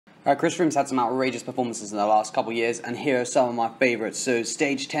Chris Froome's had some outrageous performances in the last couple of years, and here are some of my favourites. So,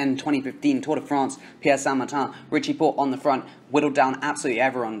 Stage 10, 2015, Tour de France, Pierre Saint-Martin, Richie Porte on the front, whittled down absolutely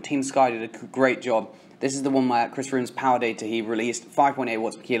everyone. Team Sky did a great job. This is the one where Chris Froome's power data he released, 5.8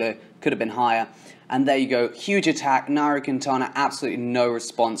 watts per kilo, could have been higher. And there you go, huge attack, Nairo Quintana, absolutely no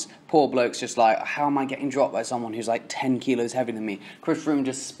response. Poor bloke's just like, how am I getting dropped by someone who's like 10 kilos heavier than me? Chris Froome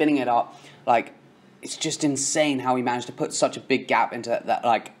just spinning it up, like, it's just insane how he managed to put such a big gap into that,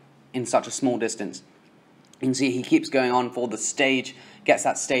 like, in such a small distance. You can see he keeps going on for the stage, gets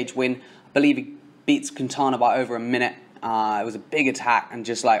that stage win. I believe he beats Quintana by over a minute. It was a big attack, and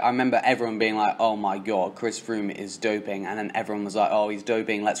just like, I remember everyone being like, oh my god, Chris Froome is doping, and then everyone was like, oh, he's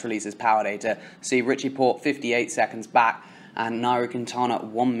doping, let's release his power data. See, Richie Porte 58 seconds back, and Nairo Quintana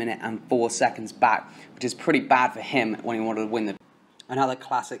 1 minute and 4 seconds back, which is pretty bad for him when he wanted to win the... Another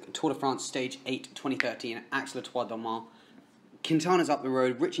classic, Tour de France Stage 8, 2013, Axel Trois Domains. Quintana's up the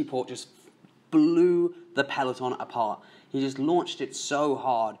road, Richie Porte just blew the peloton apart. He just launched it so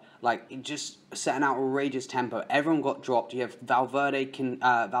hard, like, it just set an outrageous tempo. Everyone got dropped. You have Valverde,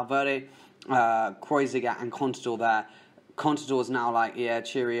 Kreuziger, and Contador there. Contador's now like, yeah,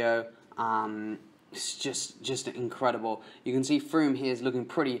 cheerio. It's just incredible. You can see Froome here is looking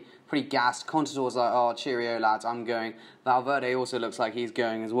pretty gassed. Contador's like, oh, cheerio, lads, I'm going. Valverde also looks like he's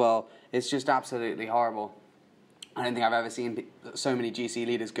going as well. It's just absolutely horrible. I don't think I've ever seen so many GC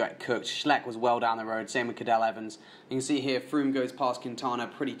leaders get cooked. Schleck was well down the road, same with Cadel Evans. You can see here, Froome goes past Quintana,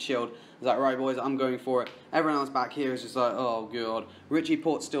 pretty chilled. He's like, right boys, I'm going for it. Everyone else back here is just like, oh god. Richie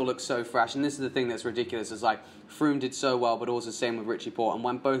Porte still looks so fresh, and this is the thing that's ridiculous, is like, Froome did so well, but also same with Richie Porte, and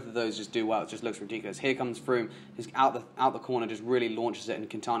when both of those just do well, it just looks ridiculous. Here comes Froome, he's out the corner, just really launches it, and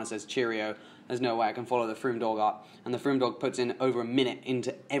Quintana says, cheerio. There's no way I can follow the Froome dog up. And the Froome dog puts in over a minute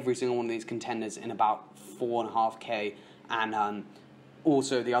into every single one of these contenders in about 4.5k. And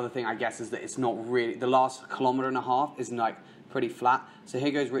also the other thing, I guess, is that it's not really, the last kilometre and a half is like pretty flat. So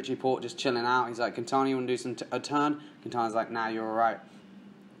here goes Richie Porte just chilling out. He's like, Quintana, you want to do a turn? Quintana's like, nah, you're all right.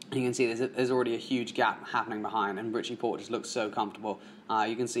 You can see there's already a huge gap happening behind, and Richie Porte just looks so comfortable.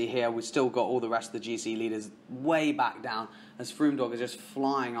 You can see here we've still got all the rest of the GC leaders way back down, as Froome Dog is just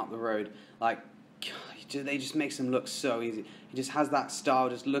flying up the road. Like, they just makes him look so easy. He just has that style,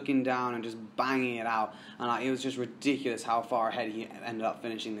 just looking down and just banging it out. And like, it was just ridiculous how far ahead he ended up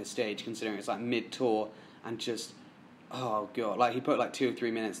finishing this stage, considering it's like mid-tour, and just, oh god, like he put like 2 or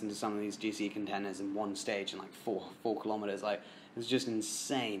 3 minutes into some of these GC contenders in one stage in like 4 kilometers. Like, it was just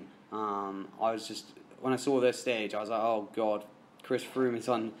insane. I was just, when I saw this stage, I was like, oh god, Chris Froome is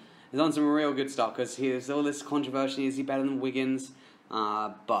on some real good stuff, because there's all this controversy, is he better than Wiggins?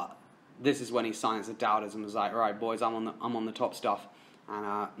 But this is when he silenced the doubters and was like, right boys, I'm on the top stuff,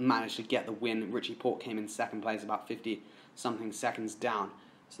 and managed to get the win. Richie Porte came in second place, about 50 something seconds down.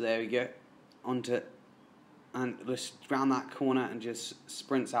 So there we go, and just round that corner and just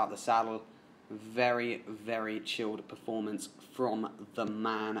sprints out the saddle. Very, very chilled performance from the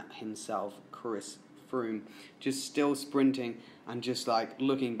man himself, Chris Froome. Just still sprinting and just like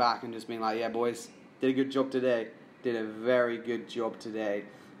looking back and just being like, yeah boys, did a good job today. Did a very good job today.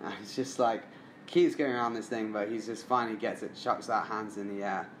 It's just like, keeps going around this thing, but he's just finally gets it, chucks that hands in the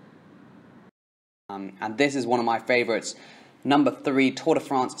air. And this is one of my favourites. Number 3, Tour de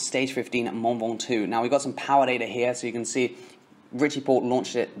France, Stage 15 at Mont Ventoux. Now we've got some power data here, so you can see Richie Porte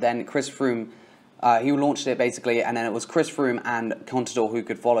launched it, then Chris Froome, he launched it basically, and then it was Chris Froome and Contador who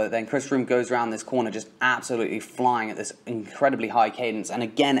could follow. Then Chris Froome goes around this corner just absolutely flying at this incredibly high cadence, and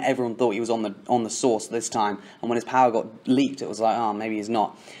again everyone thought he was on the source this time, and when his power got leaked it was like, oh, maybe he's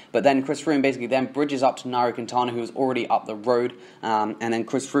not. But then Chris Froome basically then bridges up to Nairo Quintana, who was already up the road, and then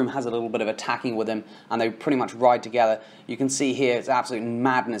Chris Froome has a little bit of attacking with him, and they pretty much ride together. You can see here it's absolute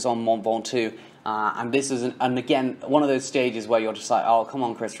madness on Mont Ventoux. And this is, and again, one of those stages where you're just like, oh, come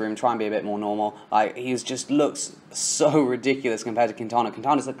on, Chris Froome, try and be a bit more normal. Like, he just looks so ridiculous compared to Quintana.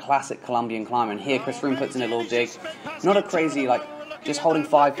 Quintana's a classic Colombian climber, and here Chris Froome puts in a little dig. Not a crazy, like, just holding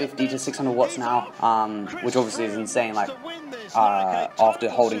 550 to 600 watts now, which obviously is insane, like, after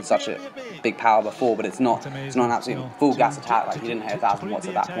holding such a big power before, but it's not an absolute full gas attack, like he didn't hit 1,000 watts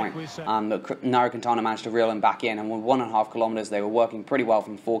at that point. But Nairo Quintana managed to reel him back in, and with 1.5 kilometers, they were working pretty well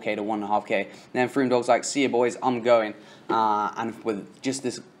from 4k to 1.5k. Then Froome Dog's like, see you boys, I'm going. And with just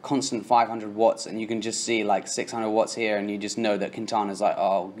this constant 500 watts, and you can just see like 600 watts here, and you just know that Quintana's like,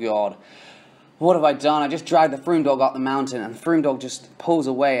 oh god. what have I done? I just dragged the Froome dog up the mountain, and the Froome dog just pulls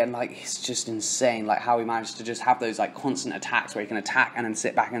away, and like it's just insane, like how he managed to just have those like constant attacks where he can attack and then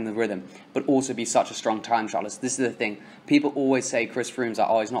sit back in the rhythm, but also be such a strong time trialist. This is the thing. People always say Chris Froome's like,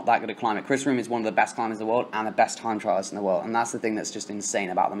 oh, he's not that good at climbing. Chris Froome is one of the best climbers in the world and the best time trialist in the world, and that's the thing that's just insane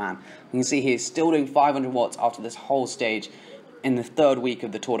about the man. You can see he's still doing 500 watts after this whole stage in the 3rd week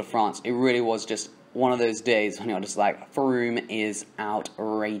of the Tour de France. It really was just one of those days when you're just like, Froome is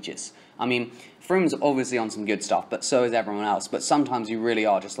outrageous. I mean, Froome's obviously on some good stuff, but so is everyone else. But sometimes you really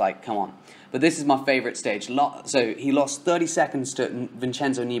are just like, come on. But this is my favourite stage. So he lost 30 seconds to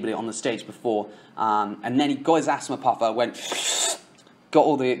Vincenzo Nibali on the stage before, and then he got his asthma puffer, got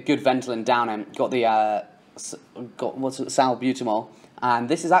all the good Ventolin down him, got salbutamol. And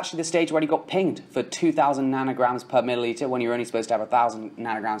this is actually the stage where he got pinged for 2,000 nanograms per milliliter when you're only supposed to have 1,000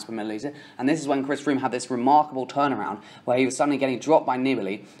 nanograms per milliliter. And this is when Chris Froome had this remarkable turnaround where he was suddenly getting dropped by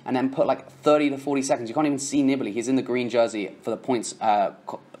Nibali and then put like 30 to 40 seconds. You can't even see Nibali. He's in the green jersey for the points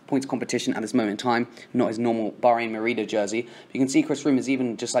competition at this moment in time, not his normal Bahrain Merida jersey. You can see Chris Froome is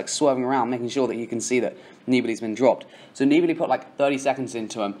even just like swerving around, making sure that you can see that Nibali's been dropped. So Nibali put like 30 seconds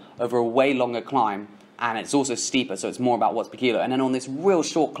into him over a way longer climb, and it's also steeper, so it's more about watts per kilo. And then on this real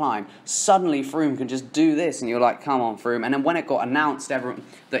short climb, suddenly Froome can just do this, and you're like, come on, Froome. And then when it got announced that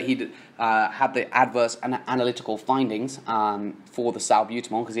he had the adverse analytical findings for the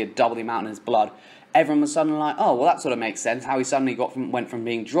salbutamol, because he had double the amount in his blood, everyone was suddenly like, oh, well, that sort of makes sense, how he suddenly went from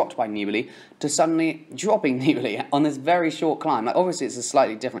being dropped by Nibali to suddenly dropping Nibali on this very short climb. Like, obviously, it's a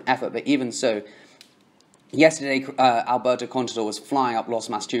slightly different effort, but even so, yesterday, Alberto Contador was flying up Los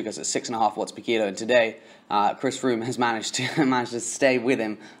Machucas at 6.5 watts per kilo, and today, Chris Froome has managed to stay with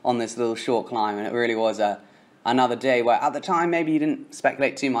him on this little short climb, and it really was another day where, at the time, maybe you didn't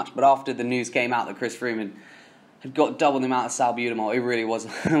speculate too much, but after the news came out that Chris Froome had got double the amount of salbutamol, it really was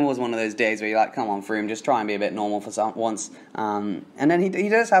one of those days where you're like, come on, Froome, just try and be a bit normal for once. And then he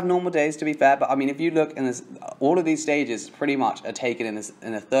does have normal days, to be fair, but I mean, if you look in this, all of these stages pretty much are taken in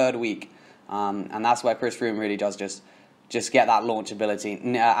the 3rd week. And that's where Chris Froome really does just get that launch ability.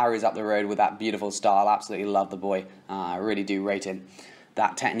 Arrows up the road with that beautiful style. Absolutely love the boy. I really do rate him.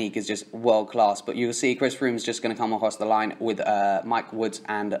 That technique is just world class. But you'll see Chris Froome's just going to come across the line with Mike Woods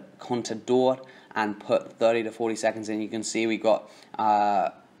and Contador and put 30 to 40 seconds in. You can see we got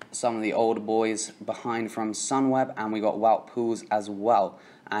some of the older boys behind from Sunweb, and we got Wout Poels as well.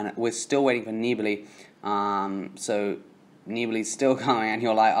 And we're still waiting for Nibali. So Nibali's still coming, and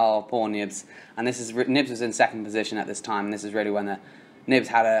you're like, oh, poor Nibs. And Nibs was in 2nd position at this time, and this is really when Nibs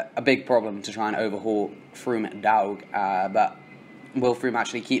had a big problem to try and overhaul Froome Daug. But will Froome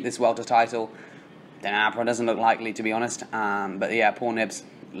actually keep this Welter title? It doesn't look likely, to be honest. But yeah, poor Nibs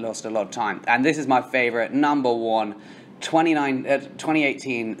lost a lot of time. And this is my favourite, number 1,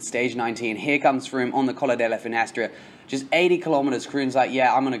 2018, stage 19. Here comes Froome on the Colle della Finestra. Just 80 kilometres. Froome's like,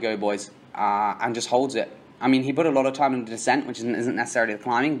 yeah, I'm going to go, boys. And just holds it. I mean, he put a lot of time in the descent, which isn't necessarily the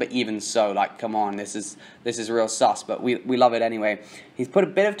climbing, but even so, like, come on, this is real sus, but we love it anyway. He's put a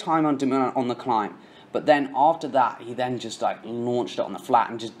bit of time on the climb, but then after that, he then just, like, launched it on the flat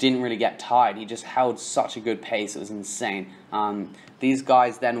and just didn't really get tired. He just held such a good pace, it was insane. These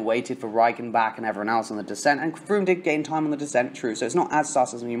guys then waited for Reichenbach and everyone else on the descent, and Froome did gain time on the descent, true, so it's not as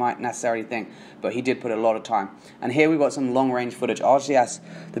sus as you might necessarily think, but he did put a lot of time. And here we've got some long-range footage. RCS,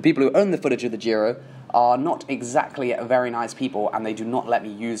 the people who own the footage of the Giro, are not exactly very nice people, and they do not let me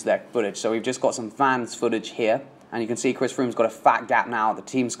use their footage. So we've just got some fans footage here, and you can see Chris Froome's got a fat gap now. The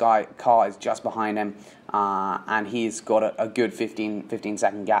Team Sky car is just behind him, and he's got a good 15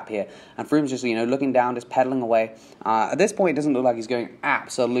 second gap here. And Froome's just, looking down, just pedaling away. At this point, it doesn't look like he's going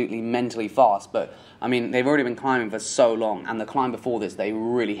absolutely mentally fast, but I mean, they've already been climbing for so long, and the climb before this, they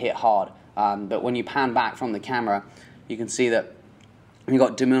really hit hard. But when you pan back from the camera, you can see that you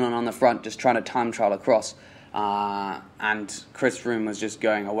got Dumoulin on the front just trying to time trial across, and Chris Froome was just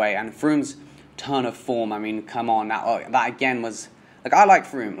going away. And Froome's turn of form, I mean, come on, that again was, like, I like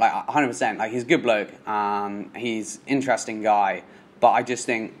Froome, like, 100%, like, he's a good bloke, he's interesting guy, but I just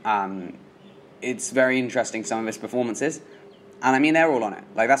think it's very interesting, some of his performances, and I mean, they're all on it,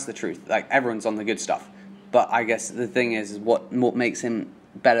 like, that's the truth, like, everyone's on the good stuff, but I guess the thing is what makes him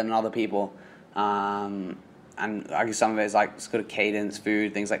better than other people, and I guess some of it is like sort of cadence,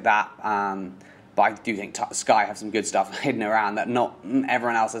 food, things like that. But I do think Sky have some good stuff hidden around that not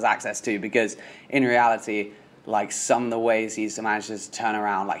everyone else has access to, because in reality, like, some of the ways he's managed to turn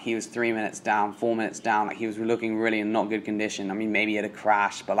around, like, he was 3 minutes down, 4 minutes down, like, he was looking really in not good condition. I mean, maybe he had a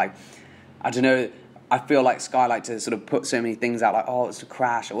crash, but, like, I don't know, I feel like Sky like to sort of put so many things out, like, oh, it's a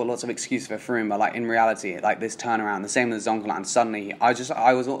crash, or lots of excuses for Froome, but like in reality, like this turnaround, the same with Zoncolan, suddenly, I should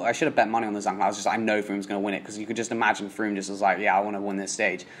have bet money on the Zoncolan. I know Froome's going to win it, because you could just imagine Froome just was like, yeah, I want to win this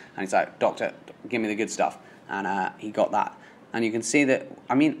stage, and he's like, doctor, give me the good stuff, and he got that. And you can see that,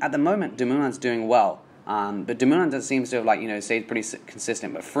 I mean, at the moment, Dumoulin's doing well, but Dumoulin seems to have, like, you know, stayed pretty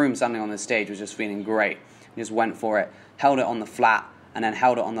consistent, but Froome suddenly on this stage was just feeling great. He just went for it, held it on the flat, and then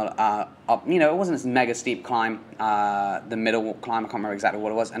held it on the up. You know, it wasn't this mega steep climb, the middle climb. I can't remember exactly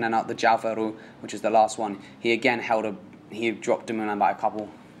what it was. And then up the Jalferu, which is the last one. He again he dropped Dumoulin by a couple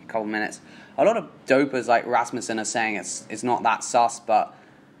minutes. A lot of dopers like Rasmussen are saying it's not that sus, but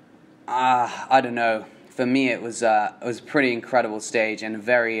I don't know. For me, it was a pretty incredible stage and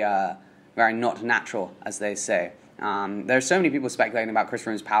very not natural, as they say. There are so many people speculating about Chris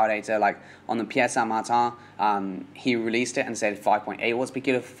Froome's power data. Like on the Pierre Saint-Martin, he released it and said 5.8 watts per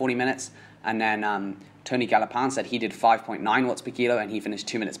kilo for 40 minutes. And then Tony Galopin said he did 5.9 watts per kilo and he finished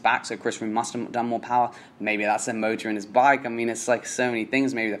 2 minutes back. So Chris Froome must have done more power. Maybe that's the motor in his bike. I mean, it's like so many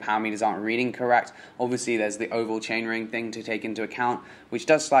things. Maybe the power meters aren't reading correct. Obviously, there's the oval chainring thing to take into account, which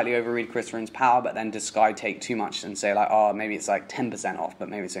does slightly overread Chris Froome's power. But then does Sky take too much and say like, oh, maybe it's like 10% off, but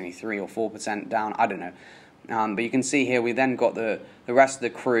maybe it's only 3 or 4% down. I don't know. But you can see here we then got the rest of the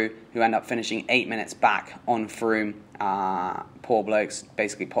crew who end up finishing 8 minutes back on Froome. Poor blokes.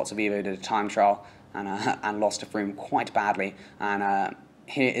 Basically, Pozzovivo did a time trial and lost to Froome quite badly. And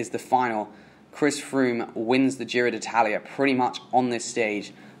here is the final. Chris Froome wins the Giro d'Italia pretty much on this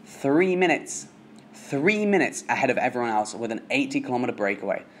stage. 3 minutes ahead of everyone else with an 80-kilometer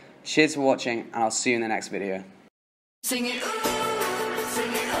breakaway. Cheers for watching, and I'll see you in the next video. Sing it.